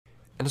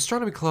An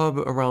astronomy club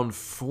around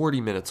 40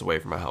 minutes away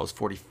from my house,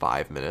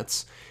 45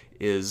 minutes,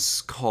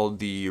 is called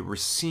the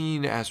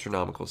Racine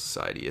Astronomical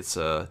Society. It's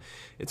an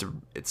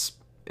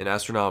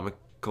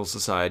astronomical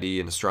society,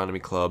 an astronomy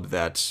club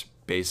that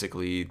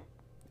basically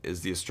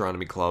is the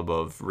astronomy club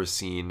of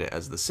Racine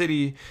as the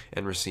city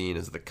and Racine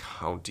as the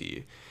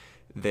county.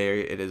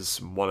 It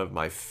is one of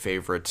my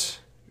favorite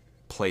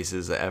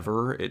places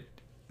ever. It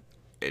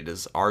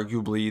is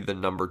arguably the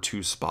number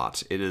 2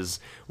 spot. It is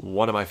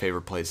one of my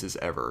favorite places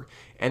ever.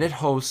 And it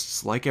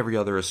hosts, like every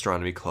other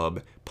astronomy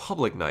club,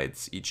 public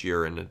nights each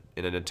year in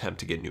an attempt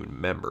to get new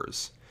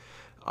members.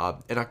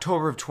 In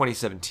October of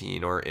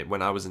 2017,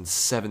 when I was in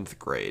 7th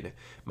grade,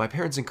 my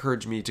parents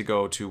encouraged me to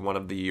go to one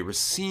of the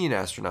Racine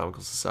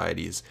Astronomical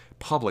Society's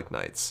public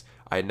nights.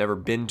 I had never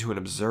been to an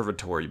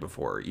observatory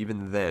before,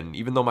 even then,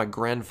 even though my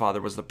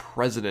grandfather was the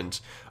president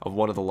of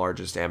one of the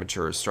largest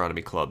amateur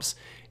astronomy clubs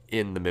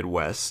in the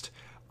Midwest.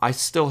 I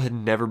still had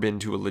never been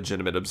to a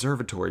legitimate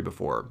observatory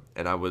before,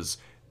 and I was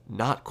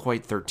not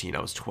quite 13,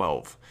 I was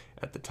 12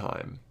 at the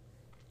time.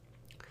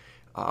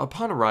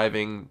 Upon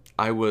arriving,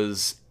 I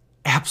was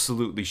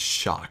absolutely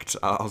shocked.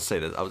 I'll say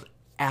this, I was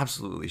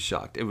absolutely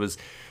shocked. It was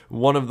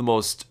one of the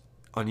most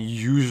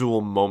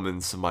unusual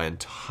moments of my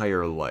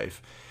entire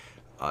life.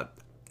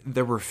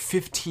 There were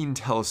 15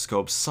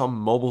 telescopes, some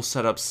mobile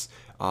setups.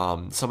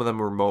 Some of them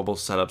were mobile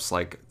setups,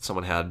 like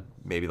someone had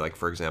maybe, like,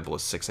 for example, a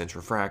 6-inch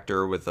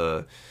refractor with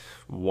a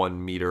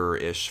 1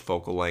 meter-ish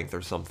focal length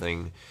or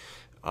something.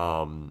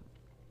 And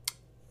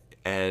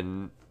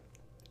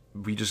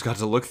we just got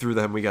to look through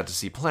them. We got to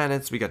see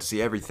planets. We got to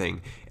see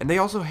everything. And they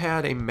also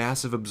had a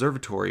massive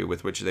observatory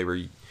with which they were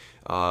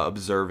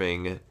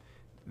observing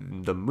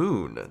the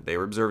moon. They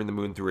were observing the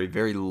moon through a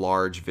very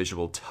large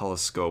visual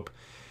telescope.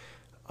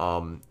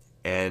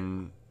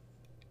 And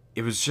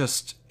it was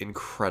just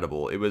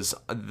incredible.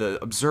 The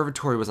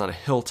observatory was on a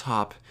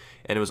hilltop,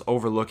 and it was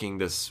overlooking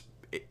this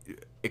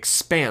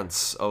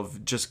expanse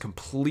of just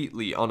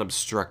completely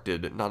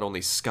unobstructed, not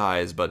only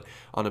skies, but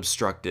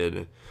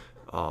unobstructed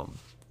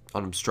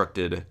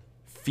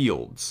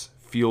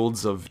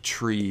fields of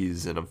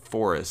trees and of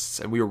forests,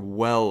 and we were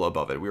well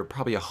above it. We were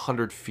probably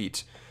 100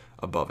 feet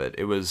above it.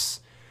 It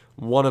was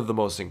one of the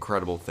most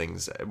incredible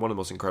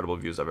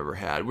views I've ever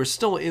had. We're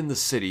still in the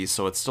city,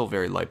 so it's still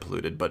very light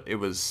polluted, but it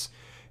was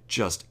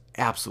just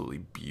absolutely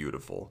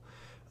beautiful.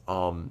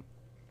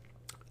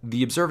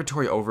 The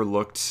observatory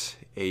overlooked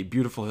a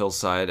beautiful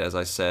hillside, as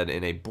I said,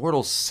 in a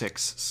Bortle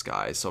 6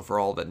 sky. So for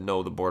all that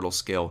know the Bortle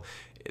scale,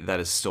 that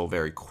is still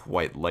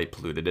quite light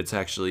polluted. It's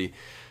actually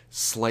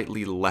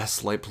slightly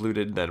less light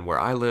polluted than where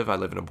I live. I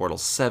live in a Bortle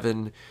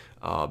 7,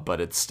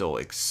 but it's still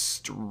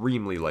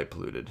extremely light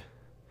polluted.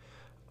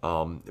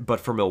 But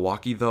for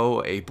Milwaukee,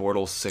 though, a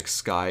Bortle 6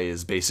 sky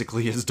is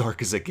basically as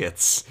dark as it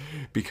gets,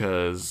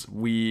 because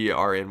we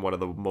are in one of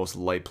the most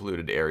light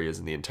polluted areas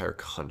in the entire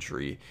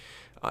country.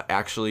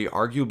 Actually,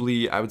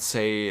 arguably, I would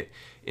say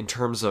in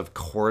terms of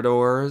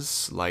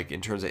corridors, like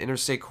in terms of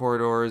interstate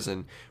corridors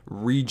and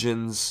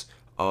regions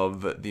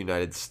of the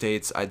United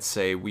States, I'd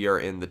say we are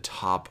in the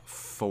top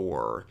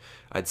 4.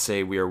 I'd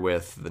say we are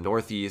with the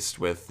Northeast,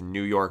 with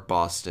New York,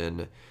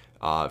 Boston,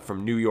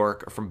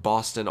 from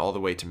Boston all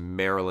the way to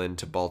Maryland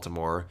to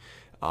Baltimore.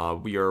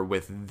 We are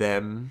with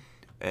them,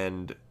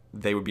 and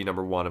they would be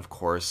number 1, of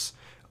course.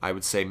 I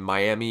would say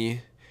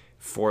Miami,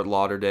 Fort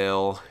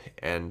Lauderdale,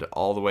 and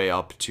all the way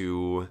up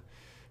to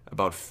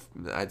about,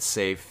 I'd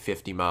say,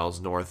 50 miles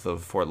north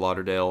of Fort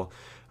Lauderdale.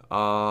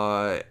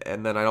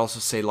 And then I'd also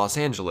say Los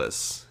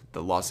Angeles.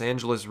 The Los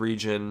Angeles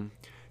region,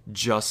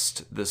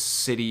 just the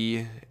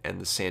city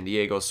and the San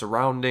Diego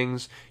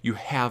surroundings. You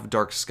have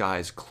dark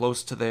skies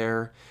close to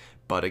there,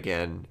 but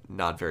again,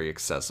 not very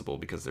accessible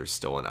because they're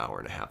still an hour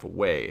and a half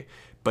away.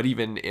 But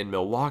even in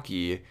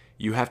Milwaukee,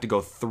 you have to go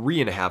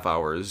 3.5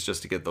 hours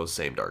just to get those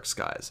same dark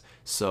skies.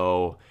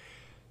 So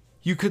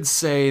you could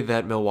say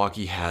that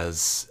Milwaukee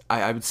has,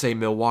 I would say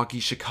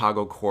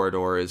Milwaukee-Chicago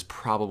corridor is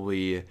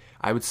probably,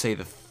 I would say,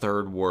 the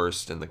 3rd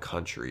worst in the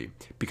country,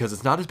 because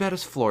it's not as bad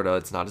as Florida,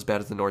 it's not as bad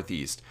as the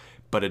Northeast,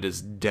 but it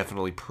is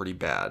definitely pretty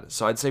bad.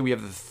 So I'd say we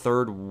have the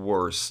 3rd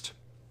worst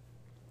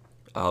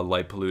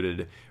light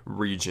polluted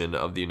region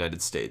of the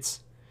United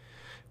States,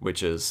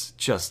 which is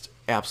just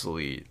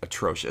absolutely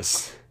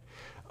atrocious.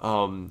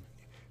 But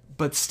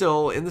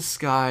still, in the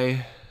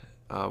sky,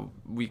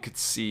 we could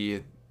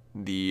see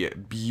the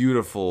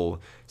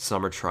beautiful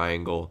summer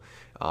triangle,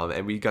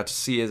 and we got to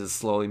see as it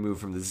slowly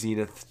moved from the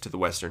zenith to the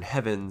western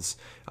heavens,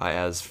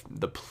 as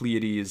the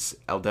Pleiades,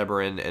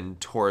 Aldebaran, and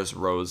Taurus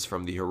rose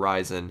from the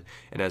horizon,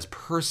 and as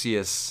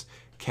Perseus,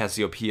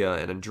 Cassiopeia,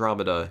 and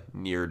Andromeda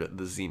neared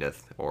the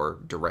zenith, or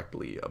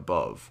directly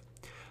above.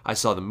 I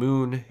saw the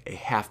moon, a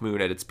half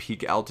moon at its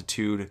peak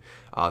altitude,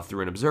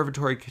 through an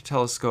observatory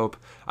telescope.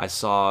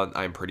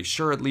 I'm pretty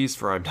sure at least,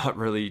 for I'm not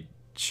really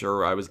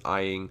sure, I was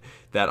eyeing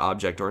that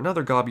object or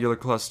another globular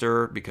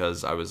cluster,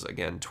 because I was,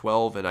 again,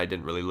 12 and I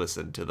didn't really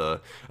listen to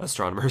the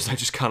astronomers. I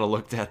just kind of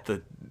looked at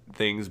the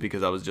things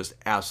because I was just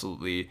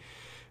absolutely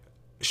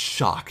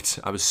shocked.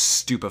 I was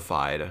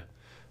stupefied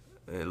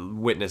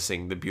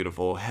witnessing the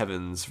beautiful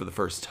heavens for the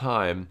first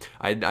time.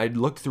 I'd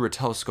looked through a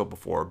telescope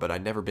before, but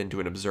I'd never been to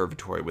an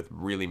observatory with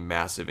really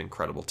massive,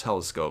 incredible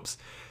telescopes.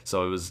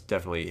 So it was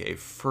definitely a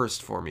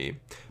first for me.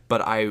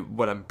 But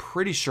what I'm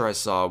pretty sure I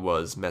saw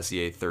was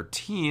Messier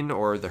 13,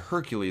 or the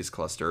Hercules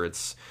cluster.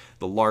 It's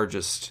the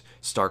largest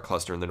star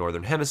cluster in the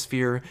northern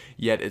hemisphere,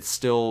 yet it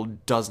still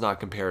does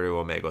not compare to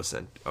Omega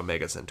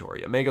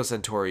Centauri. Omega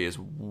Centauri is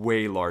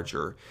way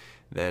larger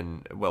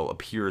than, well,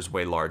 appears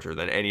way larger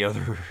than any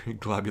other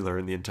globular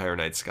in the entire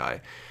night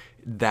sky.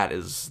 That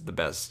is the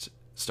best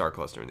star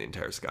cluster in the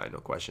entire sky, no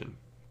question.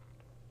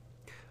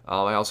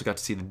 I also got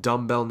to see the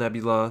Dumbbell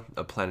Nebula,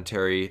 a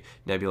planetary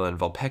nebula in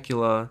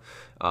Vulpecula,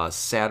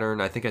 Saturn.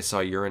 I think I saw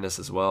Uranus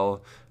as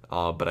well,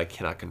 but I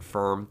cannot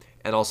confirm.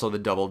 And also the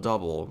Double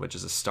Double, which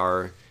is a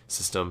star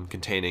system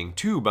containing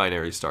two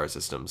binary star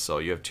systems. So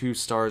you have two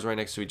stars right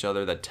next to each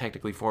other that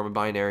technically form a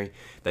binary,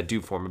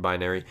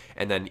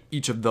 and then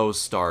each of those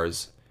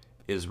stars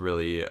is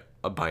really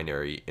a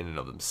binary in and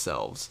of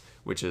themselves,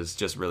 which is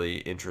just really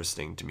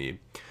interesting to me.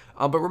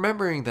 But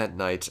remembering that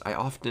night, I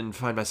often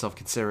find myself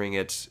considering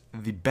it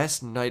the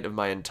best night of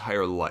my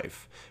entire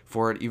life,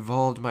 for it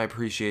evolved my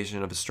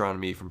appreciation of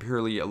astronomy from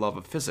purely a love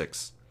of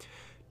physics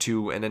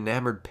to an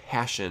enamored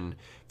passion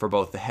for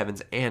both the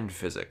heavens and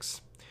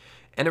physics.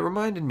 And it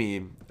reminded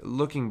me,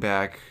 looking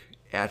back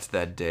at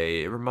that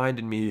day, it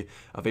reminded me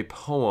of a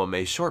poem,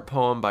 a short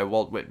poem by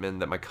Walt Whitman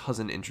that my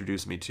cousin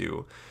introduced me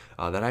to,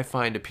 that I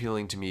find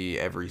appealing to me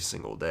every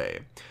single day.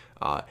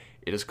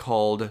 It is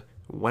called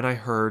When I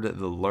Heard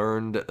the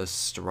Learned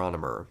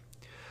Astronomer.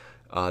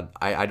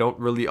 I don't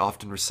really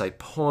often recite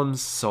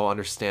poems, so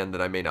understand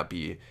that I may not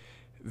be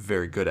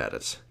very good at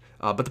it.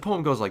 But the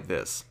poem goes like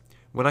this.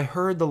 When I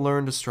heard the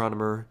learned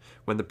astronomer,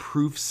 when the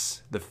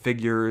proofs, the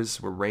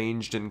figures were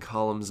ranged in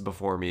columns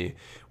before me,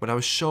 when I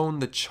was shown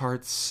the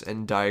charts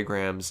and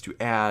diagrams to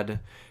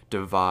add,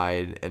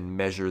 divide, and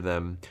measure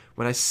them,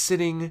 when I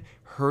sitting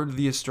heard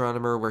the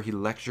astronomer where he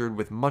lectured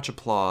with much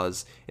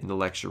applause in the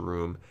lecture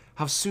room,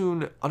 how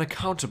soon,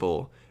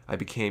 unaccountable, I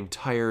became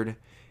tired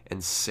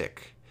and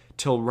sick,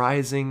 till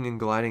rising and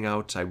gliding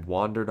out I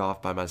wandered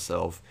off by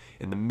myself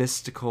in the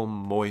mystical,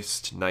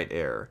 moist night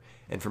air,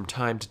 and from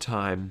time to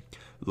time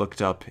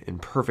looked up in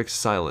perfect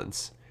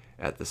silence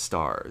at the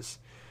stars.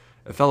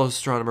 A fellow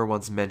astronomer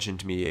once mentioned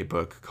to me a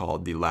book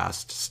called The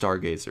Last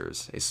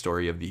Stargazers, a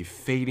story of the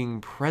fading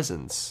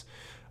presence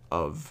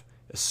of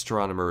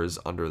astronomers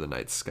under the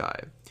night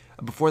sky.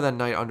 Before that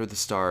night under the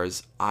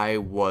stars, I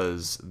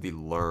was the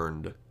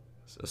learned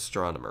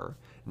astronomer.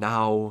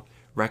 Now,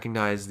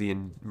 recognizing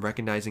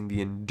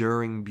the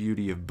enduring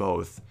beauty of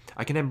both,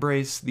 I can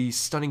embrace the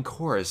stunning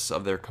chorus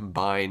of their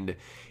combined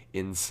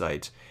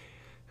insight.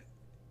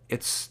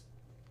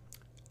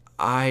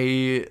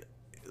 I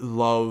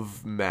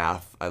love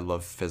math. I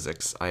love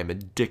physics. I am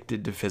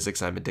addicted to physics.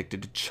 I'm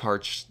addicted to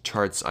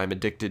charts. I'm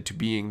addicted to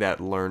being that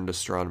learned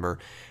astronomer.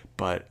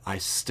 But I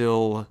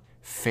still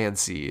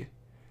fancy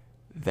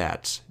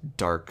that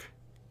dark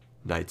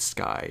night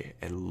sky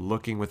and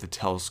looking with a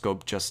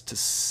telescope just to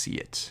see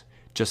it,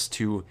 just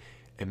to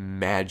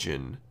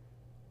imagine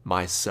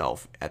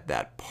myself at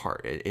that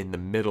part, in the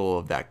middle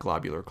of that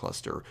globular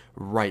cluster,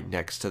 right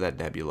next to that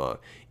nebula,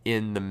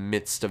 in the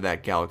midst of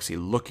that galaxy,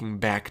 looking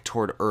back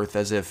toward Earth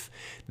as if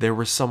there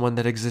was someone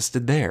that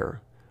existed there,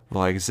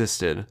 while I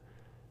existed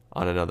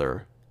on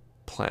another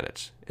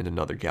planet, in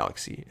another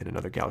galaxy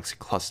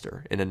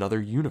cluster, in another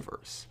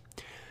universe.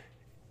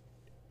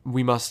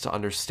 We must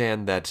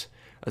understand that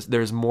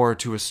there's more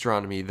to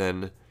astronomy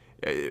than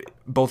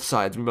both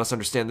sides. We must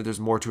understand that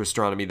there's more to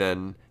astronomy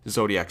than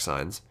zodiac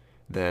signs,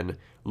 than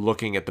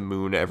looking at the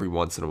moon every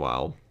once in a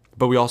while.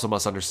 But we also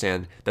must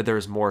understand that there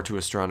is more to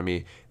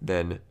astronomy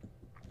than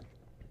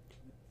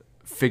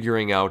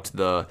figuring out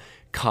the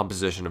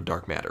composition of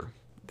dark matter,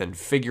 than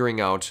figuring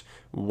out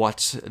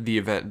what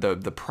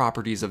the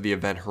properties of the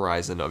event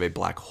horizon of a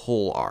black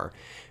hole are.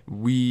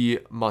 We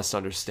must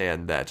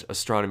understand that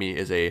astronomy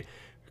is a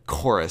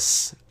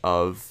chorus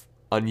of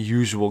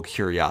unusual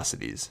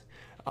curiosities.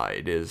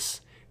 It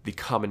is the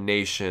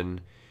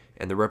combination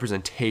and the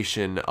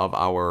representation of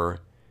our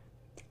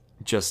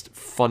just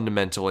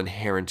fundamental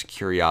inherent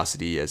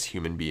curiosity as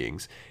human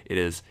beings. It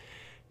is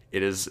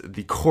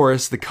the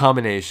chorus, the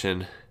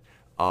combination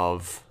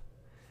of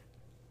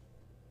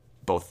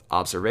both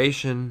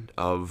observation,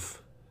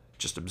 of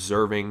just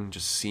observing,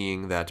 just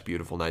seeing that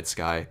beautiful night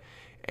sky,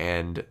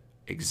 and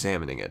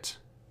examining it.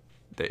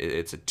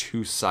 It's a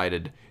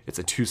two-sided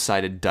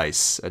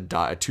dice,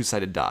 a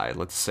two-sided die.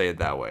 Let's say it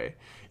that way.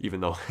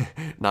 Even though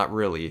not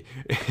really,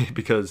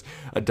 because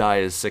a die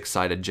is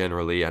six-sided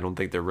generally. I don't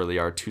think there really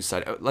are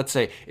two-sided. Let's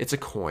say it's a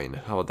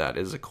coin. How about that?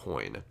 It is a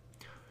coin.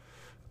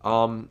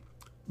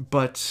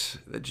 But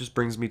it just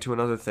brings me to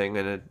another thing,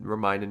 and it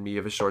reminded me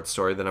of a short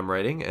story that I'm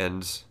writing,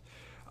 and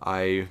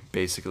I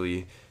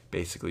basically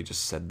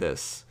just said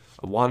this.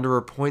 A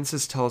wanderer points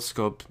his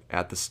telescope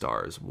at the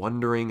stars,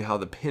 wondering how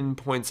the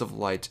pinpoints of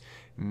light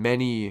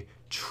many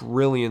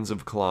trillions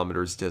of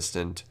kilometers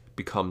distant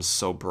become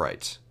so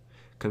bright.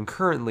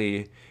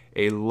 Concurrently,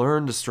 a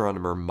learned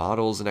astronomer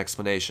models an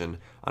explanation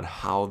on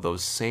how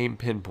those same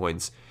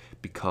pinpoints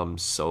become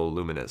so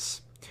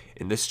luminous.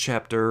 In this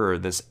chapter, or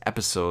this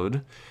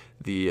episode,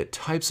 the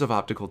types of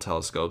optical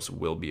telescopes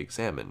will be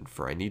examined,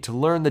 for I need to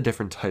learn the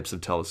different types of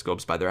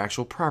telescopes by their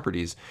actual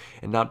properties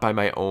and not by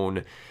my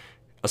own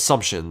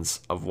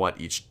assumptions of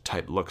what each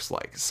type looks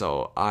like.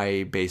 So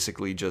I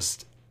basically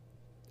just,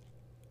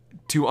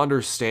 to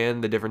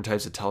understand the different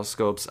types of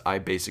telescopes, I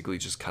basically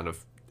just kind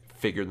of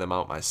figured them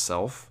out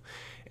myself.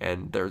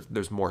 And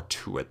there's more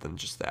to it than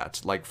just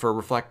that. Like for a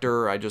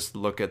reflector, I just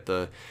look at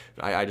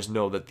I just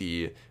know that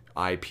the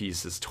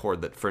eyepiece is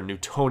toward for a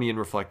Newtonian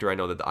reflector, I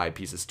know that the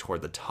eyepiece is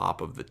toward the top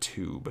of the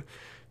tube,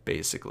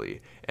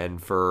 basically.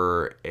 And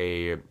for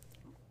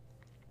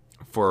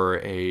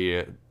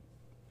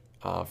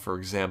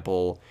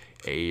example,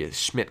 a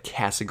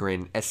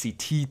Schmidt-Cassegrain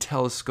SCT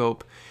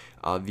telescope,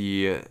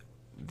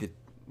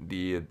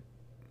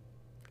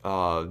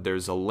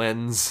 there's a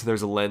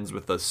lens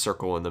with a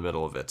circle in the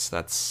middle of it.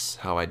 That's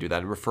how I do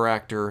that. In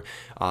refractor,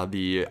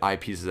 the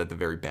eyepiece is at the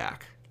very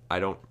back.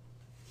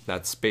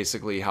 That's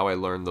basically how I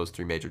learned those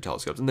three major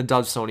telescopes. In the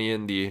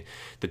Dobsonian,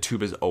 the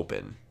tube is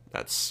open.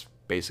 That's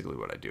basically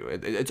what I do.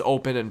 It's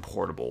open and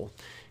portable.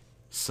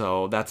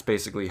 So that's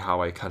basically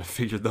how I kind of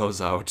figured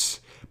those out.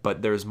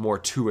 But there's more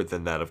to it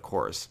than that, of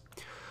course.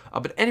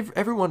 But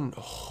everyone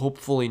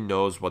hopefully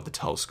knows what the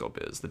telescope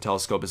is. The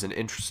telescope is an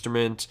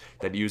instrument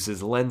that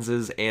uses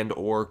lenses and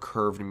or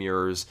curved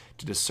mirrors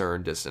to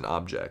discern distant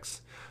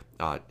objects.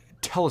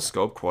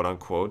 Telescope, quote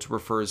unquote,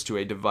 refers to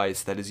a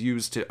device that is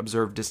used to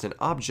observe distant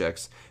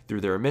objects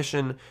through their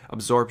emission,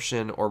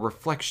 absorption, or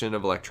reflection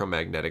of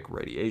electromagnetic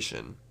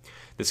radiation.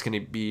 This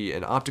can be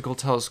an optical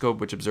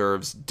telescope, which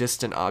observes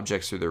distant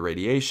objects through their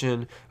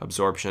radiation,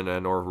 absorption,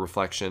 and or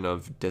reflection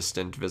of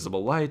distant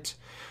visible light.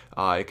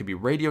 It could be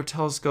radio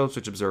telescopes,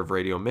 which observe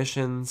radio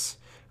emissions,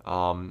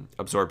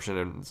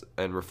 absorption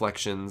and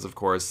reflections, of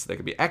course. They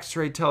could be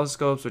X-ray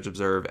telescopes, which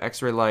observe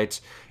X-ray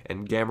light,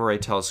 and gamma ray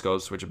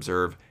telescopes, which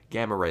observe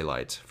gamma ray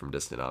light from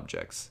distant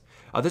objects.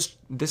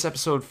 This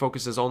episode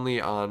focuses only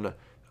on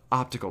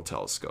optical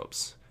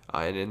telescopes.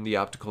 And in the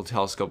optical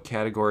telescope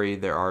category,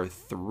 there are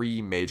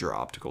three major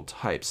optical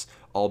types,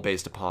 all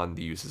based upon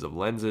the uses of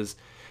lenses,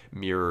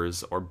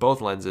 mirrors, or both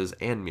lenses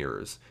and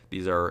mirrors.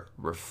 These are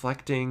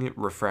reflecting,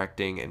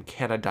 refracting, and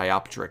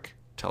catadioptric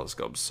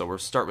telescopes. So we'll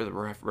start with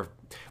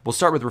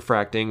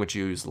refracting, which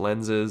use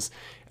lenses,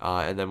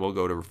 and then we'll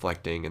go to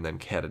reflecting and then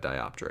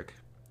catadioptric.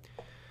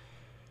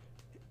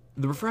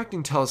 The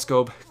refracting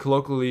telescope,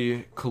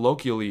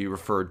 colloquially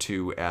referred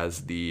to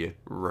as the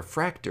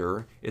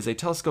refractor, is a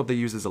telescope that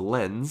uses a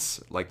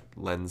lens, like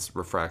lens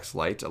refracts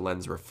light,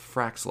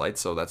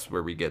 so that's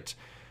where we get,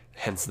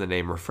 hence the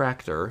name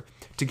refractor,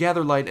 to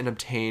gather light and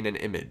obtain an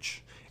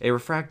image. A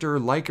refractor,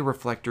 like a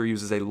reflector,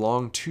 uses a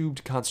long tube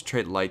to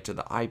concentrate light to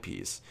the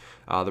eyepiece.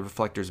 The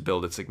reflector's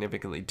build is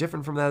significantly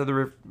different from that of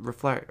the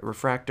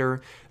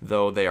refractor,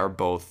 though they are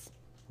both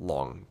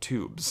long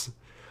tubes.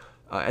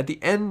 At the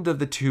end of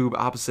the tube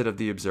opposite of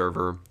the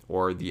observer,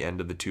 or the end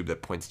of the tube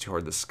that points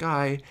toward the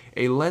sky,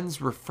 a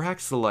lens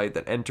refracts the light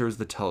that enters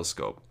the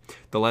telescope.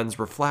 The lens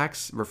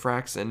refracts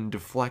and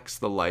deflects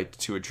the light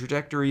to a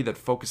trajectory that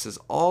focuses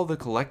all the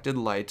collected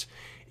light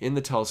in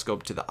the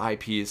telescope to the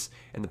eyepiece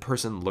and the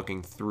person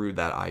looking through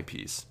that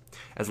eyepiece.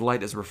 As the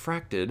light is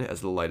refracted,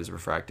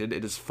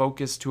 it is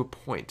focused to a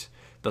point.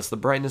 Thus, the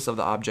brightness of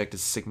the object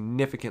is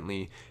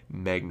significantly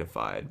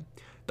magnified.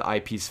 The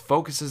eyepiece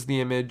focuses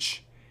the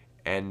image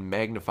and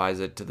magnifies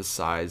it to the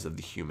size of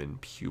the human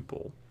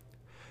pupil.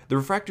 The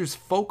refractor's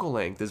focal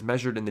length is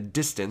measured in the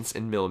distance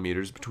in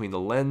millimeters between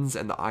the lens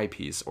and the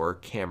eyepiece, or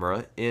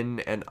camera, in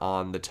and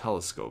on the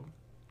telescope.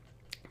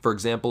 For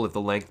example, if the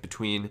length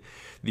between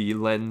the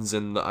lens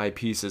and the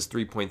eyepiece is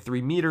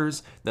 3.3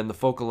 meters, then the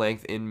focal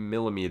length in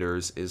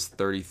millimeters is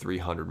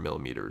 3,300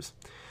 millimeters.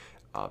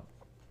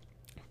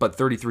 But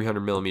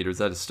 3,300 millimeters,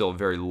 that is still a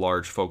very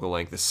large focal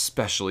length,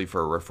 especially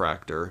for a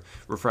refractor.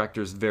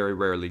 Refractors very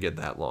rarely get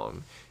that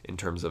long in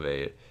terms of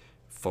a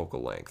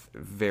focal length.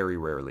 Very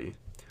rarely.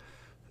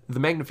 The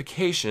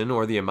magnification,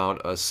 or the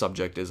amount a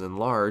subject is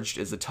enlarged,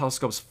 is the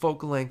telescope's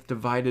focal length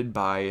divided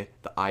by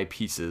the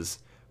eyepiece's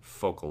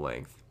focal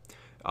length.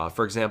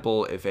 For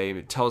example, if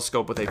a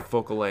telescope with a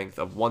focal length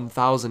of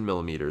 1,000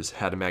 millimeters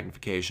had a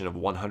magnification of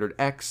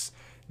 100x,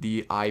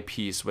 the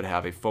eyepiece would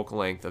have a focal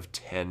length of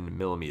 10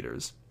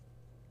 millimeters.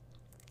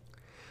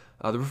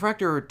 The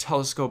refractor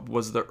telescope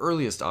was the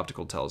earliest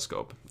optical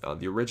telescope.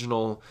 The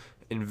original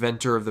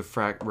inventor of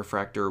the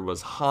refractor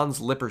was Hans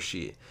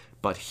Lippershey,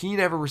 but he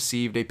never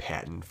received a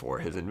patent for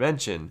his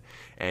invention.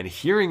 And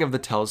hearing of the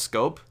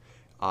telescope,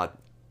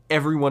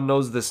 everyone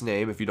knows this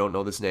name. If you don't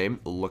know this name,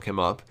 look him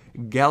up.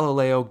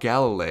 Galileo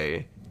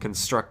Galilei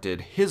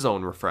constructed his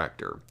own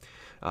refractor,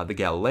 the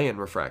Galilean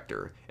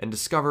refractor, and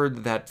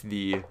discovered that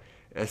the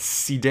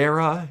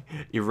Sidera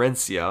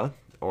Urantia,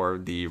 or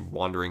the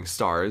wandering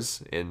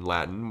stars in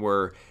Latin,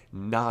 were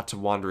not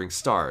wandering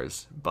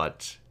stars,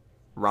 but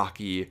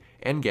rocky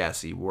and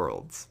gassy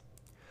worlds.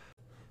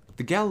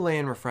 The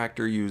Galilean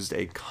refractor used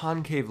a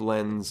concave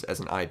lens as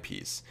an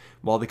eyepiece.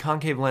 While the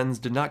concave lens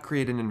did not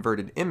create an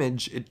inverted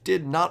image, it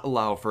did not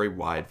allow for a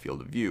wide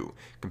field of view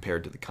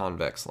compared to the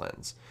convex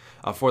lens.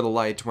 For the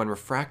light, when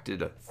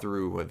refracted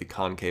through the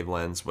concave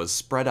lens, was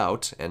spread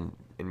out, and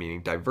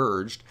meaning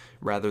diverged,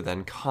 rather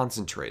than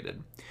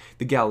concentrated.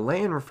 The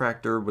Galilean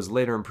refractor was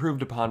later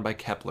improved upon by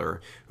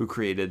Kepler, who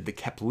created the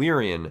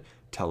Keplerian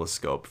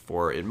telescope,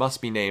 for it must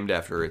be named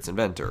after its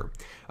inventor.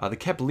 The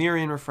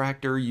Keplerian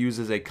refractor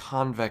uses a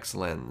convex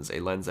lens, a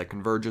lens that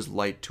converges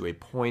light to a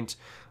point.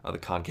 The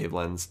concave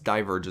lens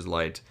diverges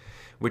light,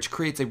 which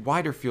creates a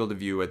wider field of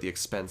view at the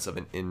expense of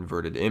an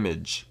inverted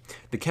image.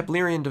 The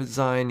Keplerian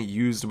design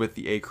used with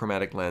the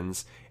achromatic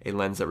lens, a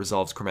lens that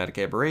resolves chromatic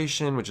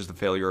aberration, which is the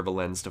failure of a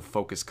lens to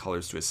focus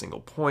colors to a single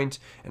point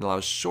and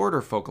allows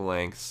shorter focal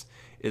lengths,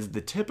 is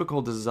the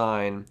typical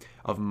design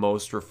of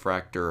most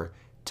refractor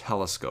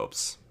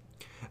telescopes.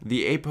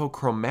 The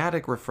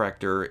apochromatic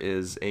refractor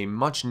is a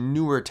much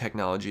newer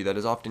technology that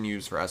is often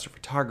used for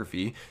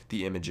astrophotography,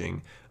 the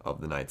imaging of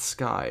the night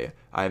sky.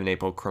 I have an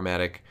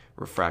apochromatic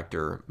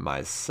refractor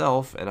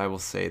myself, and I will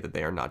say that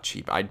they are not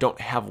cheap. I don't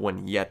have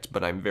one yet,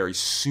 but I'm very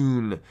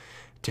soon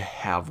to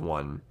have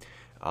one.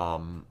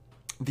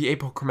 The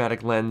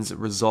apochromatic lens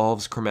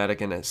resolves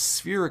chromatic and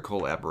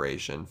spherical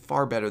aberration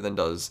far better than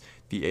does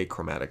the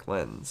achromatic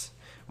lens.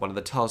 One of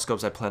the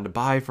telescopes I plan to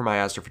buy for my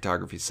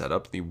astrophotography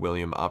setup, the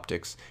William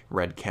Optics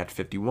RedCat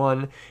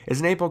 51, is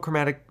an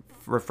apochromatic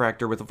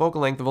refractor with a focal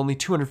length of only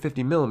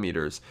 250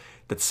 millimeters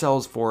that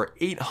sells for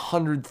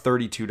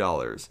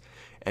 $832.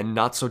 And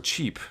not so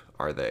cheap,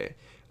 are they?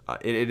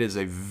 It is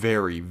a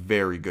very,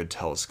 very good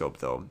telescope,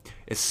 though,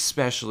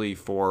 especially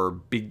for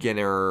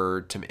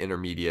beginner to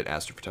intermediate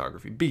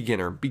astrophotography.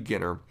 Beginner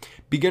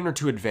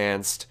to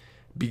advanced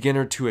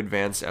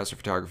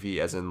astrophotography,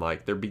 as in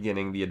like they're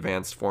beginning the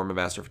advanced form of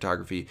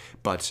astrophotography,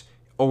 but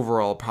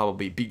overall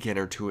probably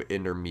beginner to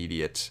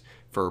intermediate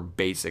for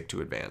basic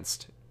to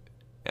advanced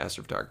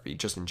astrophotography,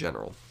 just in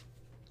general.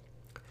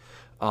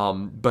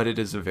 But it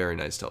is a very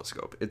nice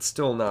telescope. It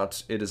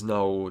is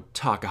no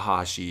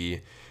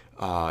Takahashi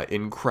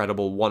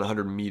incredible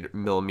 100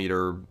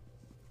 millimeter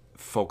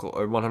focal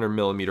or 100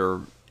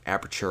 millimeter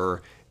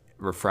aperture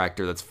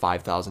refractor that's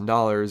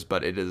 $5,000,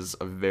 but it is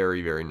a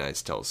very, very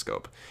nice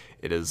telescope.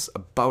 It is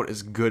about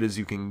as good as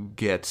you can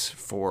get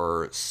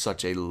for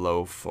such a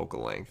low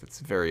focal length.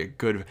 It's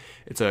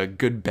a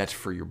good bet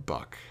for your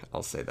buck,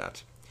 I'll say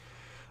that.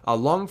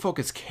 Long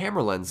focus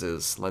camera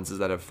lenses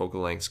that have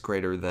focal lengths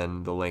greater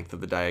than the length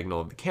of the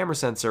diagonal of the camera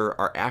sensor,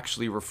 are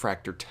actually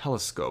refractor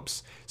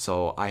telescopes.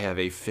 So I have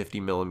a 50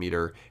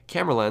 millimeter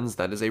camera lens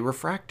that is a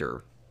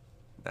refractor.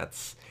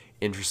 That's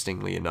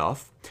interestingly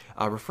enough.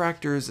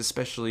 Refractors,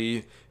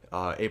 especially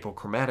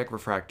apochromatic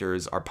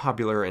refractors, are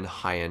popular in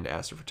high-end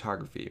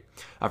astrophotography.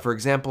 For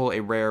example, a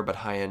rare but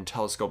high-end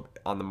telescope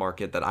on the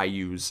market that I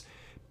use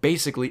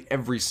basically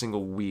every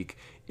single week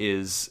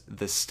is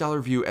the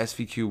Stellarvue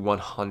SVQ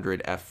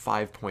 100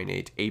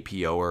 f5.8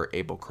 APO, or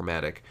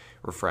apochromatic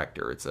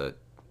refractor. It's an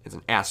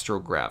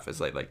astrograph, as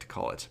I like to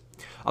call it.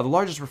 The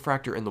largest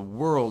refractor in the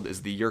world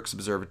is the Yerkes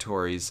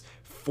Observatory's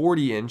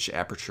 40-inch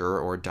aperture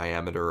or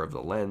diameter of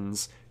the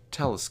lens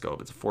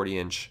telescope. It's a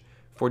 40-inch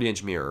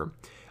mirror.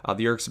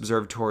 The Yerkes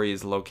Observatory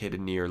is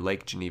located near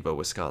Lake Geneva,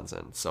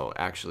 Wisconsin, so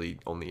actually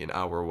only an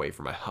hour away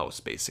from my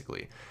house,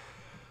 basically.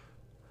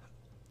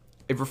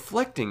 A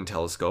reflecting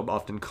telescope,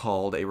 often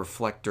called a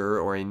reflector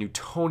or a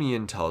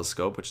Newtonian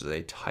telescope, which is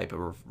a type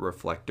of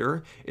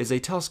reflector, is a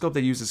telescope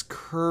that uses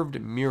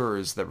curved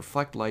mirrors that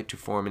reflect light to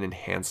form an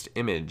enhanced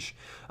image.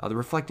 The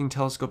reflecting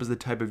telescope is the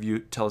type of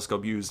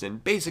telescope used in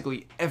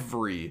basically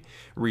every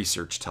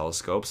research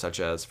telescope, such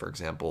as, for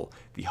example,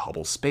 the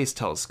Hubble Space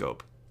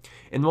Telescope.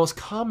 In the most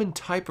common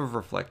type of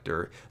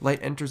reflector, light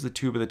enters the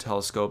tube of the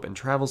telescope and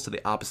travels to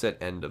the opposite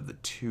end of the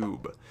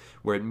tube,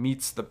 where it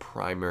meets the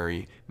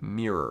primary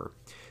mirror.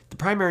 The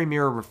primary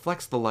mirror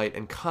reflects the light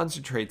and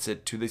concentrates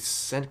it to the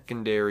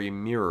secondary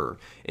mirror,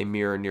 a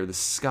mirror near the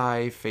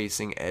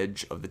sky-facing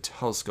edge of the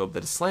telescope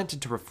that is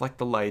slanted to reflect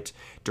the light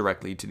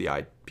directly to the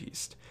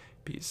eyepiece.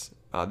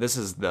 This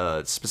is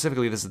the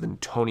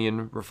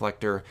Newtonian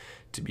reflector.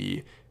 To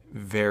be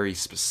very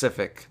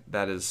specific,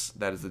 that is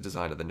the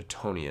design of the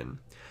Newtonian.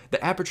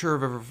 The aperture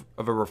of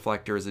a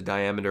reflector is the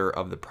diameter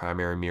of the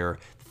primary mirror.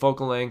 The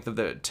focal length of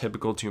the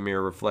typical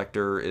two-mirror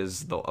reflector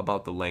is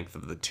about the length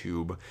of the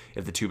tube.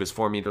 If the tube is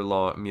 4 meters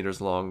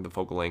long, the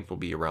focal length will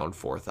be around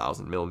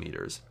 4,000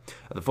 millimeters.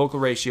 The focal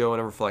ratio in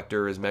a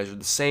reflector is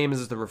measured the same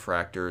as the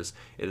refractors.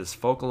 It is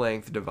focal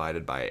length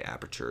divided by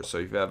aperture. So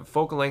if you have a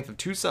focal length of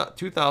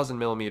 2,000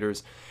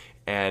 millimeters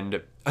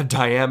and a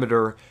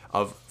diameter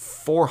of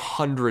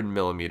 400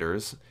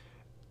 millimeters,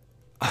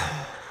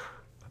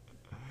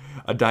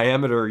 a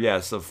diameter,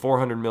 yes, of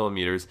 400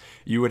 millimeters,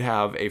 you would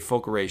have a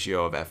focal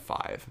ratio of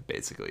f5,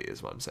 basically,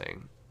 is what I'm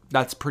saying.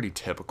 That's pretty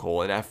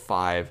typical. In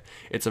f5,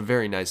 it's a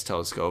very nice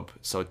telescope,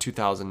 so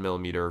 2,000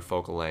 millimeter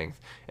focal length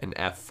and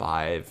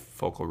f5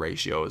 focal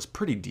ratio is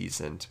pretty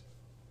decent.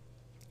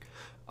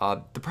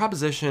 The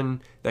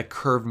proposition that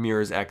curved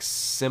mirrors act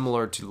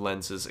similar to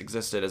lenses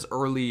existed as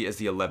early as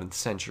the 11th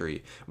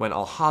century, when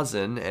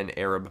Alhazen, an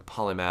Arab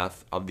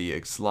polymath of the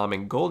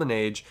Islamic Golden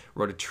Age,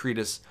 wrote a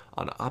treatise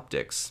on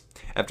optics.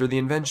 After the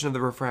invention of the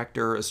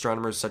refractor,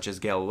 astronomers such as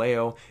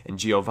Galileo and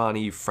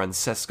Giovanni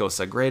Francesco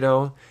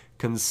Sagredo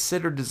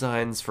considered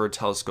designs for a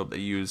telescope that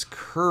uses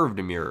curved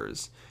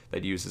mirrors,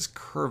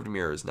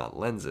 not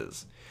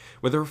lenses.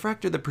 With a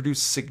refractor that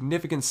produced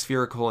significant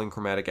spherical and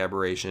chromatic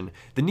aberration,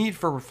 the need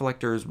for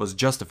reflectors was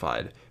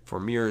justified, for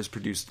mirrors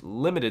produced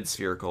limited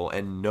spherical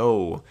and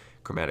no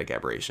chromatic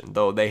aberration,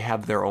 though they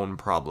have their own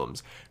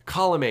problems.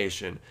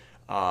 Collimation,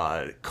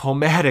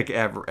 chromatic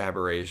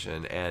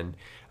aberration, and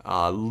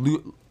a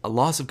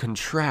loss of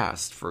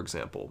contrast, for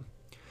example.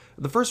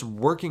 The first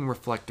working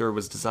reflector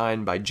was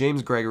designed by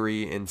James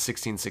Gregory in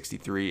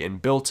 1663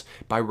 and built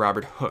by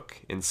Robert Hooke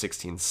in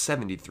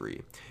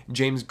 1673.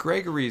 James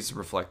Gregory's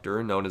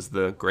reflector, known as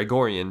the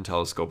Gregorian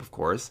telescope, of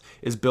course,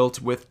 is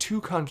built with two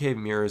concave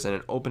mirrors and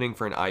an opening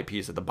for an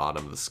eyepiece at the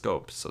bottom of the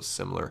scope, so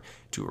similar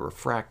to a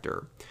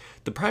refractor.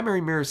 The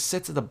primary mirror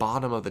sits at the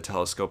bottom of the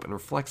telescope and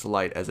reflects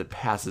light as it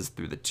passes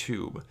through the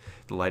tube.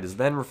 The light is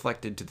then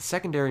reflected to the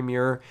secondary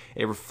mirror,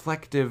 a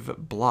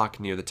reflective block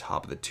near the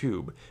top of the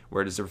tube,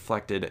 where it is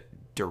reflected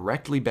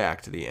directly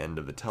back to the end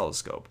of the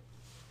telescope.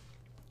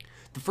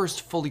 The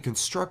first fully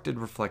constructed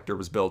reflector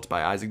was built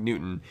by Isaac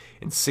Newton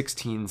in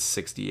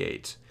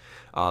 1668.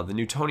 The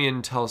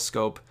Newtonian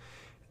telescope.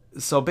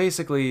 So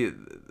basically,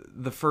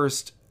 the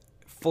first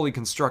fully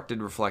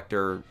constructed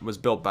reflector was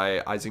built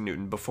by Isaac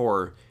Newton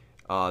before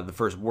the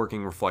first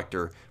working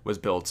reflector was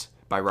built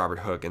by Robert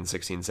Hooke in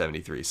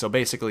 1673. So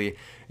basically,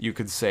 you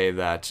could say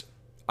that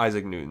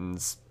Isaac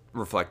Newton's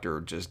reflector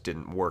just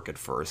didn't work at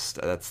first.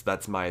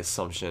 That's my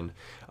assumption.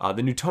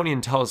 The Newtonian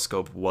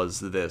telescope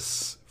was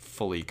this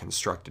fully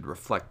constructed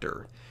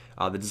reflector.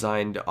 The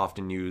design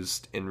often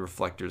used in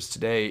reflectors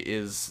today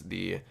is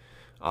the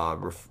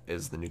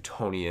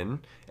Newtonian,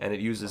 and it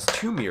uses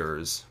two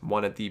mirrors,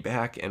 one at the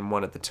back and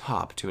one at the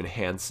top, to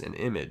enhance an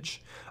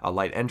image.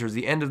 Light enters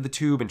the end of the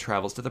tube and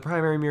travels to the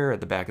primary mirror at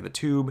the back of the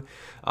tube.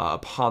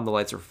 Upon the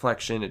light's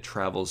reflection, it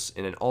travels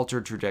in an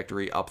altered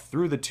trajectory up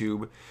through the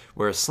tube,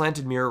 where a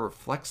slanted mirror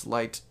reflects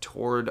light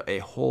toward a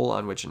hole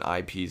on which an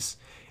eyepiece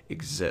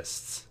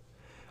exists.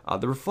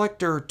 The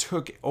reflector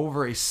took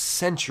over a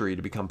century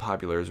to become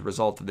popular as a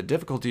result of the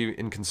difficulty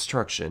in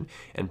construction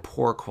and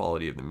poor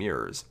quality of the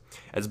mirrors.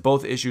 As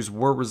both issues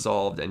were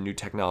resolved and new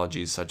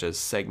technologies such as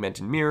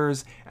segmented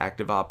mirrors,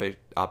 active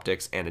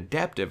optics, and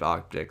adaptive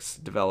optics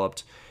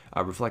developed,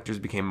 reflectors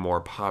became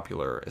more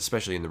popular,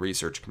 especially in the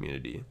research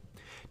community.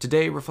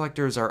 Today,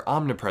 reflectors are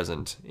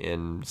omnipresent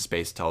in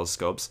space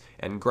telescopes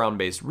and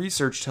ground-based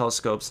research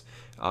telescopes,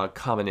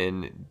 common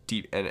in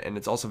deep, and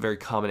it's also very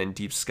common in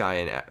deep sky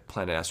and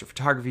planet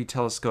astrophotography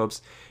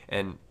telescopes,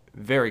 and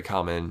very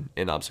common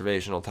in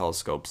observational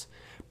telescopes.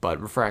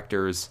 But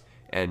refractors,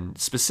 and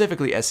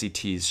specifically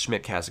SCTs,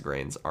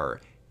 Schmidt-Cassegrains,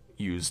 are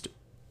used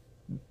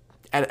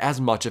as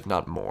much, if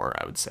not more,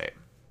 I would say.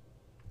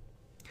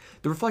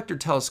 The reflector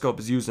telescope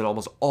is used in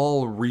almost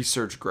all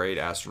research-grade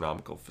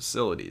astronomical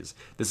facilities.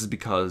 This is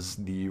because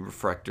the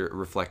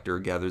reflector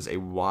gathers a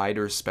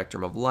wider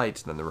spectrum of light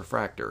than the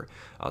refractor.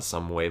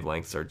 Some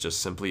wavelengths are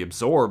just simply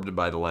absorbed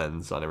by the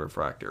lens on a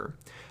refractor.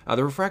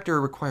 The refractor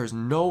requires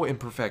no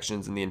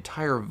imperfections in the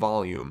entire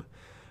volume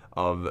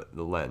of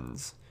the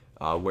lens,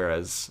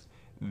 whereas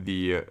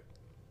the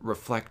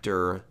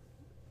reflector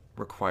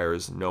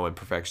requires no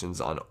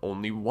imperfections on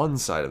only one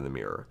side of the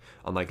mirror.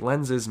 Unlike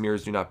lenses,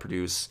 mirrors do not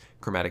produce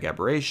chromatic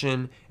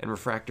aberration, and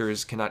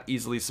refractors cannot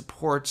easily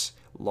support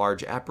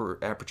large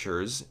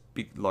apertures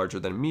larger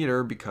than a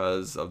meter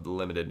because of the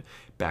limited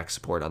back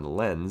support on the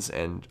lens,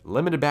 and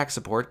limited back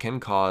support can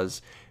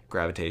cause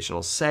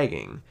gravitational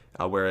sagging,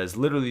 whereas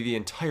literally the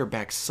entire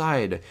back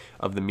side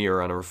of the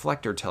mirror on a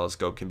reflector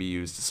telescope can be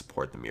used to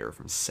support the mirror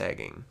from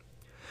sagging.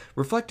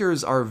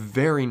 Reflectors are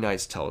very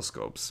nice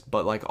telescopes,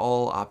 but like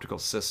all optical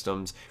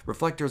systems,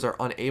 reflectors are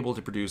unable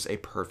to produce a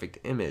perfect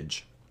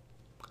image.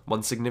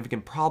 One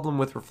significant problem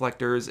with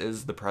reflectors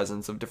is the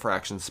presence of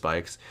diffraction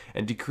spikes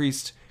and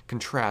decreased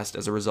contrast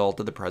as a result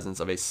of the presence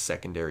of a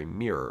secondary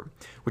mirror,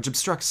 which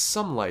obstructs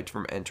some light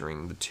from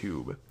entering the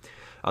tube.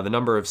 The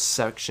number of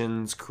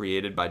sections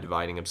created by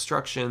dividing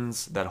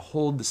obstructions that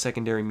hold the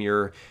secondary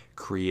mirror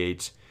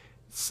create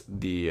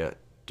the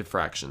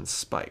diffraction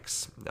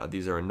spikes. Now,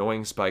 these are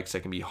annoying spikes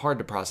that can be hard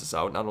to process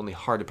out, not only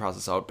hard to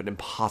process out, but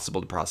impossible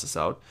to process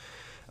out.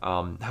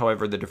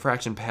 However, the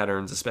diffraction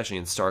patterns, especially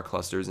in star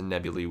clusters and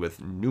nebulae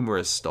with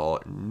numerous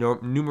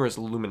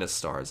luminous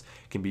stars,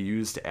 can be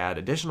used to add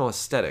additional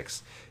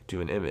aesthetics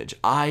to an image.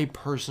 I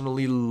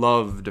personally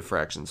love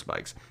diffraction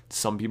spikes.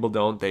 Some people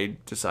don't. They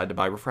decide to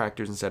buy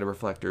refractors instead of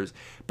reflectors.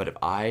 But if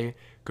I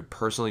could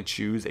personally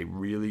choose a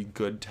really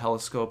good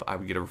telescope, I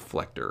would get a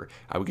reflector.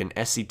 I would get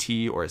an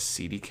SCT or a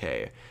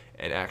CDK.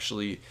 And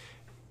actually,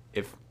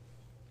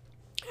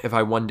 if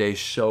I one day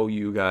show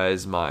you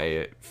guys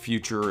my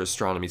future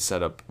astronomy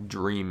setup,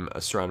 dream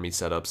astronomy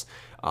setups,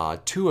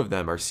 two of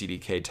them are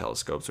CDK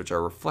telescopes, which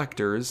are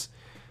reflectors,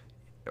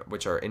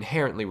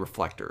 inherently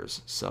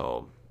reflectors.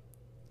 So,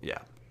 yeah.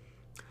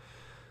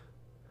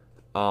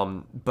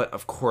 But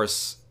of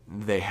course,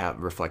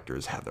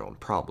 reflectors have their own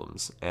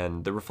problems,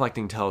 and the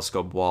reflecting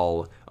telescope,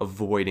 while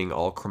avoiding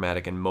all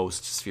chromatic and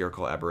most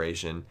spherical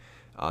aberration,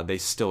 they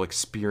still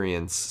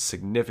experience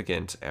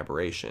significant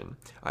aberration.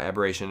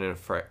 Aberration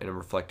in a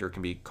reflector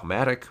can be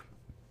chromatic,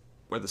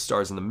 where the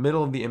stars in the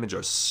middle of the image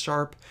are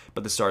sharp,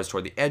 but the stars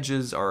toward the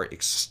edges are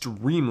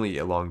extremely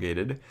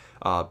elongated.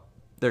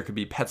 There could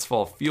be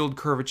Petzval field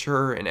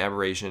curvature, an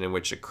aberration in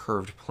which a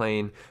curved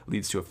plane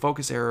leads to a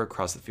focus error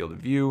across the field of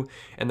view,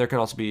 and there can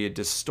also be a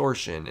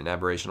distortion, an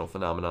aberrational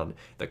phenomenon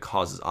that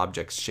causes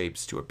object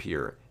shapes to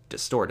appear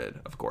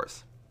distorted, of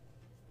course.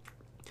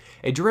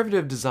 A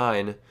derivative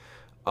design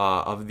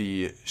of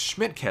the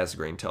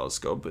Schmidt-Cassegrain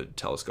telescope, a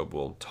telescope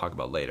we'll talk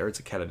about later,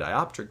 it's a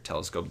catadioptric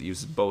telescope that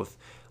uses both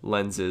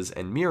lenses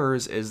and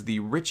mirrors, is the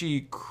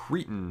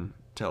Ritchey-Chrétien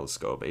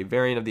telescope, a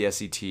variant of the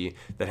SET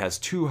that has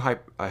two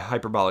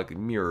hyperbolic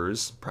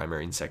mirrors,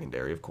 primary and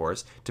secondary, of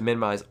course, to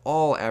minimize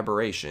all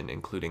aberration,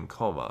 including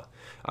coma.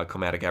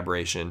 Chromatic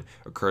aberration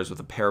occurs with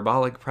a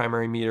parabolic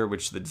primary mirror,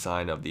 which the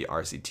design of the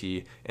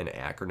RCT, an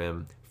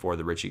acronym for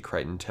the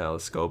Ritchey-Chrétien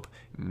telescope,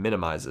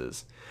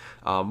 minimizes.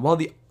 While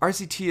the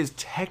RCT is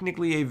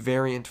technically a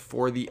variant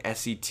for the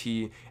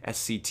SCT,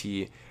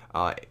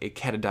 a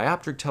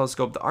catadioptric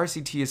telescope, the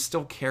RCT is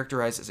still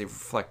characterized as a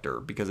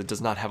reflector because it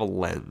does not have a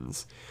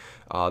lens.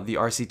 The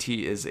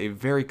RCT is a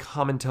very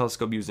common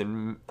telescope used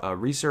in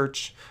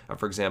research.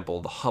 For example,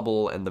 the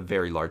Hubble and the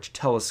Very Large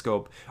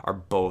Telescope are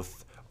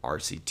both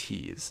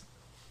RCTs.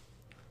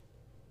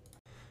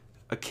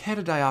 A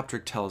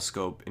catadioptric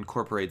telescope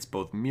incorporates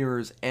both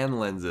mirrors and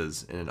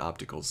lenses in an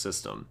optical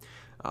system.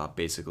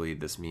 Basically,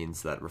 this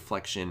means that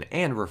reflection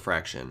and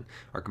refraction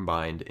are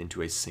combined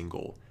into a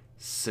single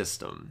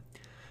system.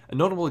 A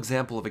notable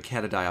example of a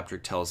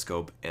catadioptric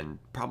telescope, and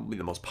probably one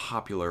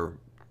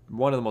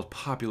of the most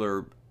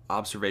popular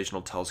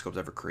observational telescopes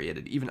ever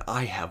created. Even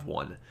I have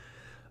one.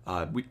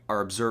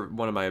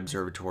 One of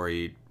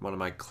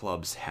my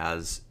clubs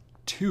has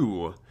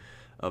two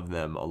of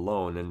them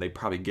alone, and they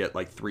probably get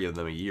like 3 of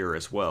them a year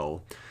as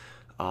well.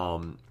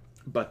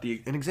 But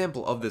an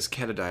example of this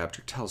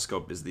catadioptric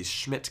telescope is the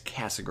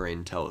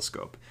Schmidt-Cassegrain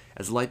telescope.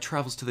 As light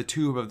travels to the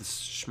tube of the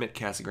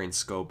Schmidt-Cassegrain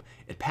scope,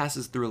 it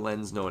passes through a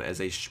lens known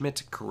as a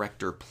Schmidt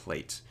corrector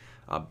plate.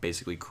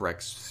 Basically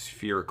corrects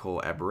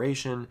spherical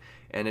aberration,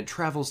 and it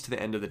travels to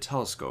the end of the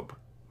telescope,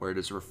 where it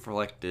is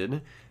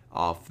reflected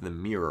off the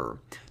mirror.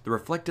 The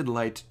reflected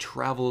light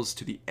travels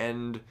to the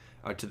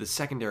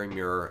secondary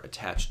mirror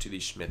attached to the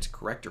Schmidt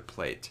corrector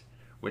plate,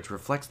 which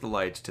reflects the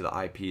light to the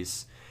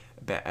eyepiece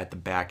at the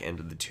back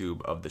end of the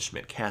tube of the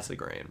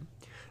Schmidt-Cassegrain.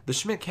 The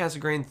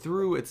Schmidt-Cassegrain,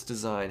 through its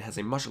design, has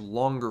a much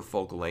longer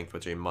focal length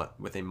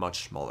with a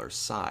much smaller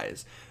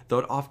size, though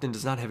it often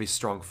does not have a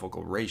strong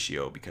focal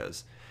ratio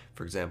because,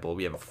 for example,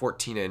 we have a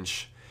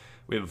 14-inch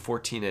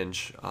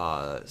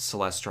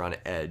Celestron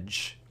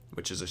Edge,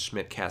 which is a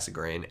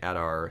Schmidt-Cassegrain at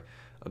our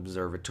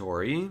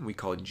observatory. We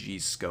call it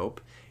G-scope,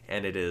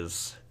 and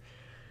it's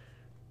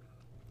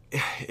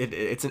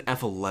an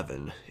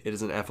f11. It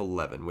is an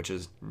f11, which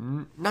is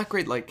not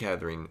great light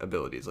gathering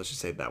abilities. Let's just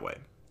say it that way.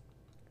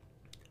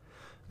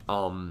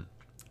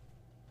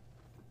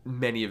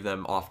 Many of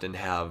them often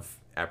have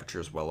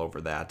apertures well over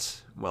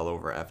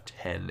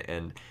f10,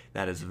 and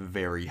that is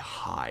very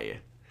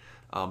high.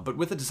 But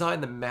with a design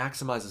that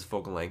maximizes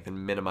focal length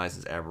and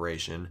minimizes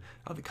aberration,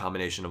 the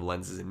combination of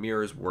lenses and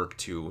mirrors work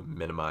to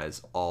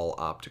minimize all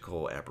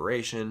optical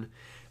aberration.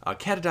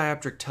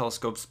 Catadioptric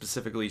telescopes,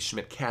 specifically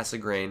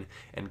Schmidt-Cassegrain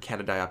and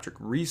catadioptric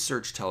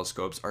research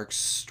telescopes, are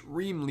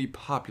extremely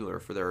popular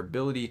for their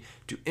ability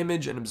to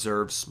image and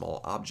observe small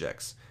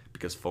objects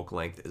because focal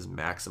length is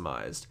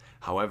maximized.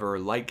 However,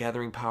 light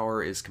gathering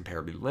power is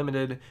comparably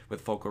limited,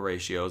 with focal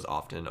ratios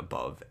often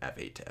above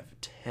f8 to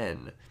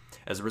f10.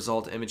 As a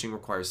result, imaging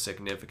requires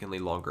significantly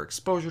longer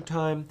exposure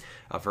time.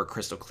 For a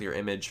crystal clear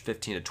image,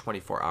 15 to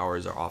 24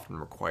 hours are often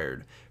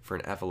required for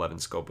an f11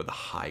 scope with a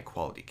high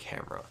quality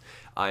camera.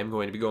 I'm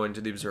going to be going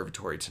to the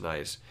observatory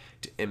tonight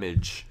to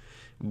image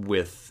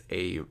with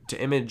a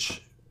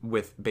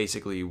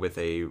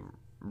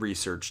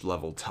research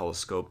level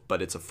telescope,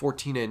 but it's a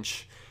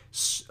 14-inch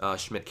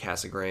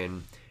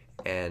Schmidt-Cassegrain,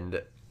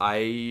 and I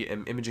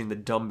am imaging the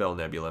Dumbbell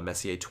Nebula,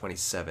 Messier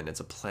 27. It's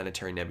a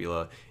planetary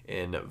nebula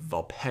in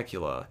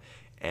Vulpecula.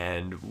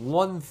 And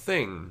one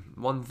thing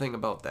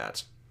about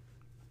that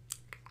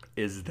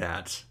is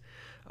that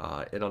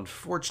it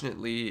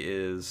unfortunately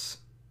is...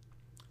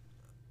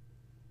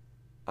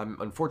 I'm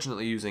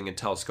unfortunately using a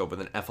telescope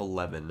with an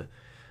f11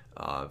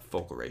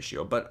 focal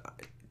ratio, but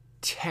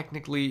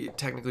technically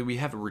we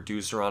have a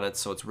reducer on it,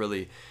 so it's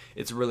really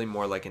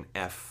more like an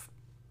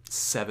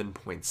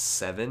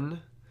f7.7.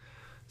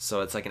 So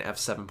it's like an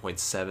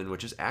f7.7,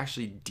 which is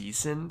actually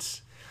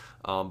decent,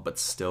 but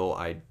still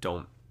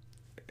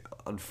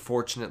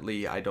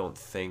unfortunately, I don't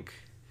think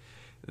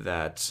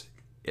that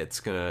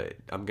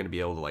I'm gonna be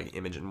able to like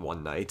image in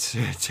one night,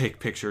 take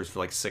pictures for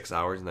like 6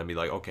 hours, and then be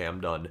like, okay, I'm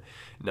done.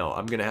 No,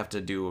 I'm gonna have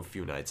to do a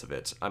few nights of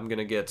it. I'm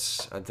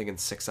thinking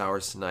 6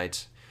 hours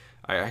tonight.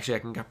 I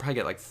can probably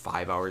get like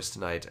 5 hours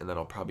tonight, and then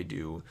I'll probably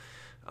do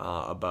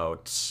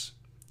about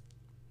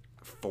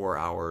 4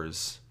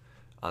 hours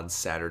on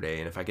Saturday,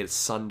 and if I get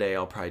Sunday,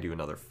 I'll probably do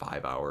another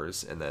 5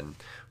 hours, and then,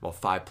 well,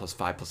 5 plus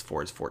 5 plus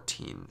 4 is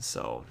 14,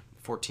 so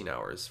 14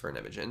 hours for an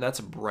image, and that's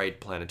a bright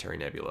planetary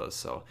nebula,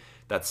 so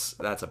that's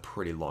a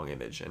pretty long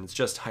image, and it's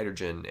just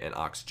hydrogen and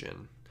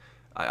oxygen.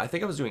 I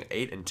think I was doing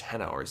 8 and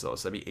 10 hours though,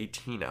 so that'd be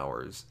 18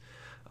 hours,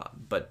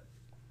 but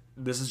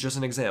this is just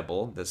an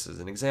example. This is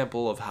an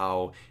example of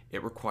how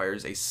it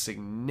requires a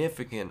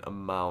significant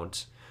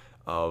amount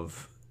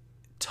of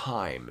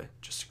time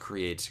just to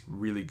create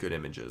really good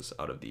images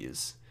out of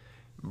these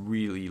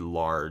really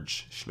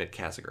large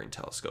Schmidt-Cassegrain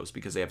telescopes,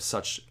 because they have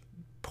such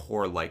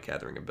poor light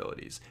gathering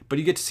abilities. But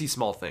you get to see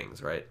small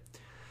things, right?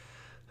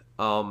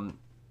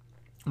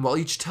 While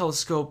each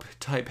telescope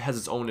type has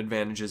its own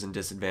advantages and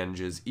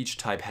disadvantages, each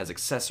type has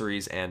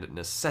accessories and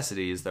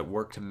necessities that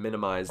work to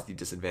minimize the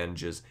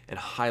disadvantages and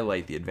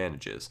highlight the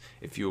advantages,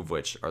 a few of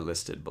which are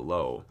listed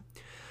below.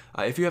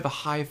 If you have a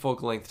high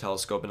focal length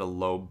telescope and a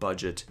low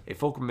budget, a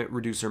focal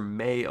reducer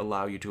may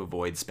allow you to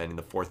avoid spending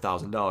the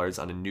 $4,000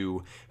 on a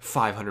new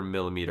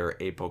 500mm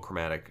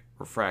apochromatic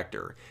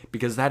refractor,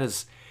 because that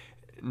is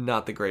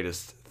not the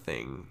greatest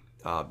thing.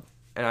 And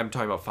I'm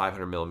talking about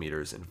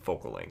 500mm in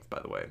focal length,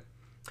 by the way.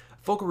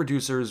 Focal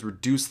reducers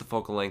reduce the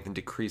focal length and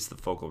decrease the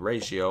focal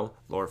ratio.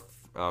 Lower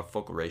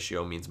focal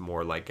ratio means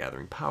more light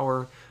gathering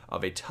power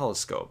of a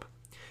telescope.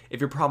 If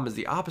your problem is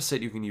the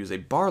opposite, you can use a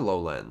Barlow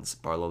lens.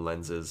 Barlow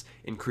lenses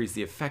increase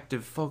the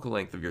effective focal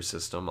length of your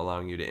system,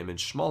 allowing you to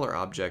image smaller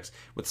objects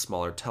with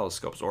smaller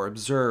telescopes, or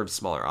observe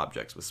smaller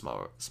objects with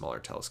smaller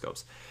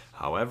telescopes.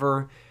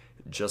 However,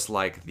 just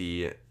like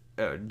the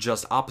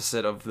just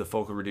opposite of the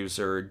focal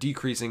reducer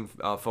decreasing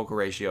focal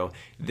ratio,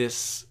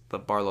 the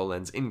Barlow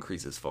lens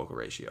increases focal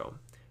ratio,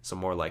 so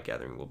more light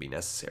gathering will be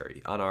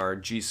necessary. On our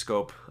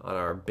G-scope, on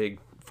our big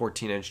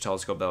 14-inch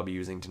telescope that I'll be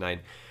using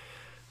tonight,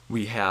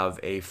 we have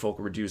a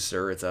focal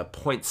reducer. It's a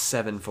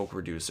 0.7 focal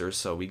reducer,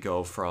 so we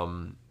go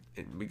from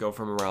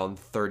around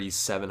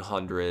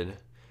 3700,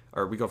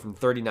 or we go from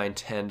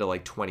 3910 to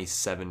like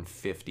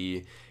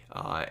 2750,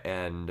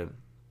 and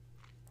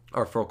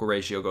our focal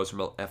ratio goes from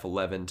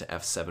f11 to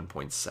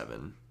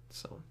f7.7,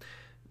 so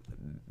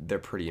they're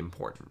pretty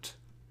important.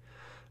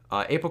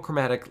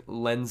 Apochromatic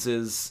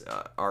lenses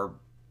are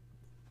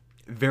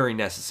very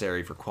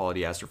necessary for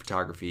quality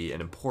astrophotography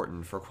and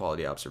important for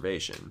quality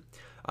observation.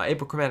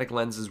 Apochromatic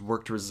lenses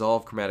work to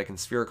resolve chromatic and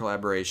spherical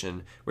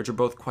aberration, which are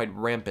both quite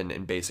rampant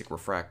in basic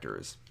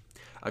refractors.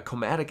 A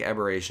chromatic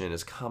aberration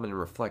is common in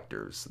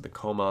reflectors. The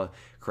coma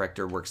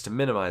corrector works to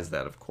minimize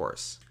that, of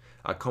course.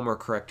 Coma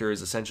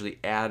correctors essentially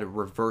add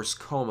reverse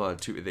coma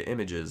to the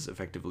images,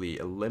 effectively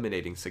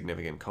eliminating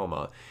significant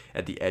coma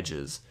at the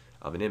edges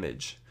of an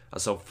image.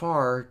 So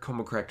far,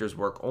 coma correctors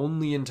work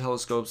only in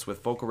telescopes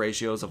with focal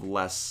ratios of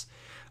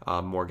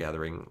more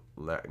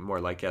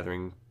light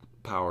gathering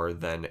power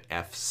than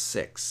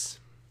f6.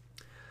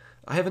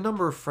 I have a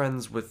number of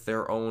friends with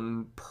their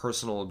own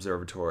personal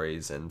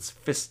observatories and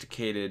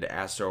sophisticated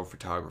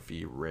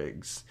astrophotography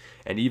rigs,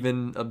 and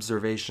even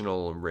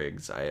observational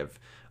rigs. I have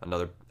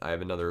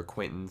another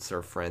acquaintance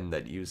or friend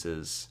that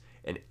uses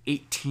an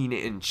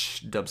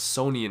 18-inch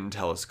Dobsonian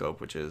telescope,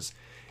 which is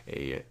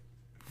a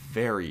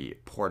very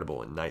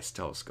portable and nice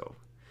telescope.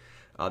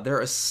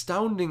 Their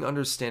astounding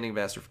understanding of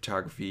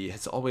astrophotography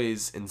has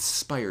always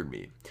inspired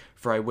me,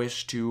 for I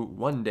wish to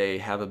one day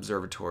have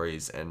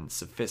observatories and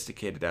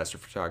sophisticated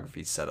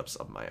astrophotography setups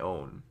of my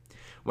own.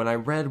 When I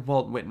read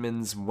Walt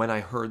Whitman's When I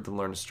Heard the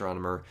Learned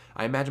Astronomer,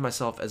 I imagined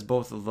myself as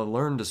both the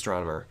learned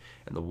astronomer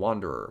and the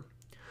wanderer.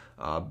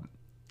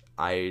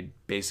 I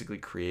basically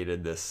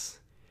created this.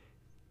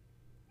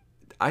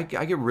 I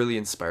get really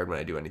inspired when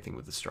I do anything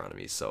with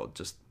astronomy, so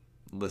just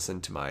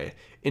listen to my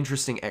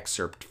interesting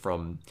excerpt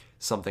from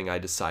something I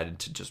decided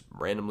to just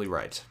randomly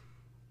write.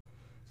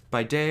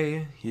 By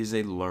day, he is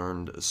a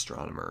learned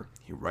astronomer.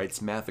 He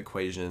writes math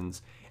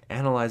equations,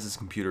 analyzes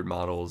computer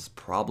models,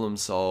 problem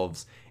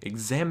solves,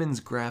 examines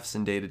graphs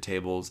and data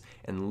tables,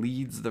 and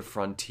leads the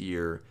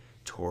frontier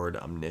toward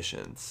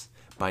omniscience.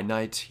 By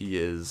night, he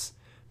is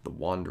the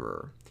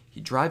wanderer.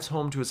 He drives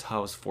home to his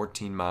house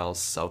 14 miles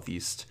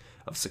southeast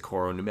of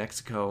Socorro, New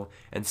Mexico,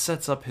 and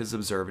sets up his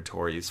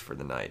observatories for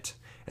the night.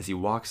 As he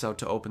walks out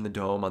to open the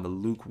dome on the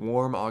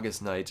lukewarm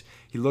August night,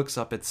 he looks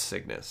up at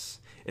Cygnus.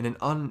 In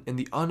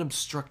the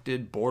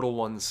unobstructed Bortle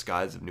 1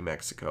 skies of New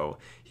Mexico,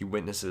 he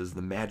witnesses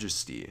the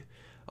majesty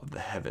of the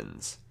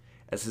heavens.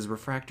 As his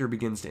refractor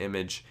begins to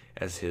image,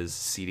 as his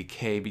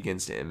CDK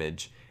begins to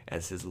image,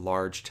 as his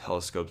large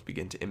telescopes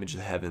begin to image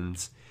the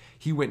heavens,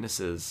 he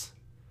remains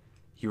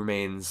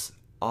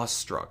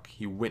awestruck.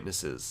 He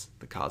witnesses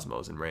the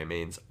cosmos and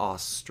remains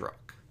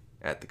awestruck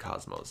at the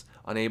cosmos,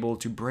 unable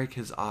to break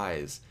his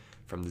eyes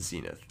from the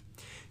zenith.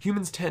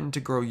 Humans tend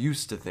to grow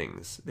used to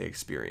things they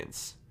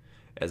experience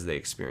as they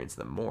experience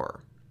them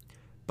more.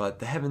 But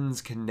the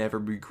heavens can never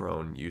be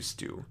grown used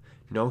to.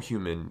 No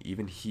human,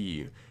 even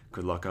he,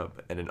 could look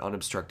up at an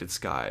unobstructed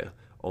sky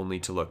only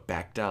to look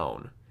back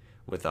down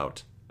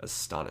without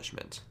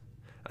astonishment.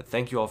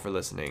 Thank you all for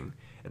listening,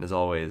 and as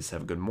always,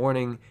 have a good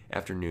morning,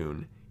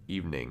 afternoon,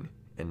 evening,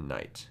 and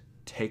night.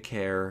 Take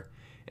care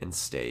and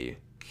stay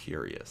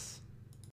curious.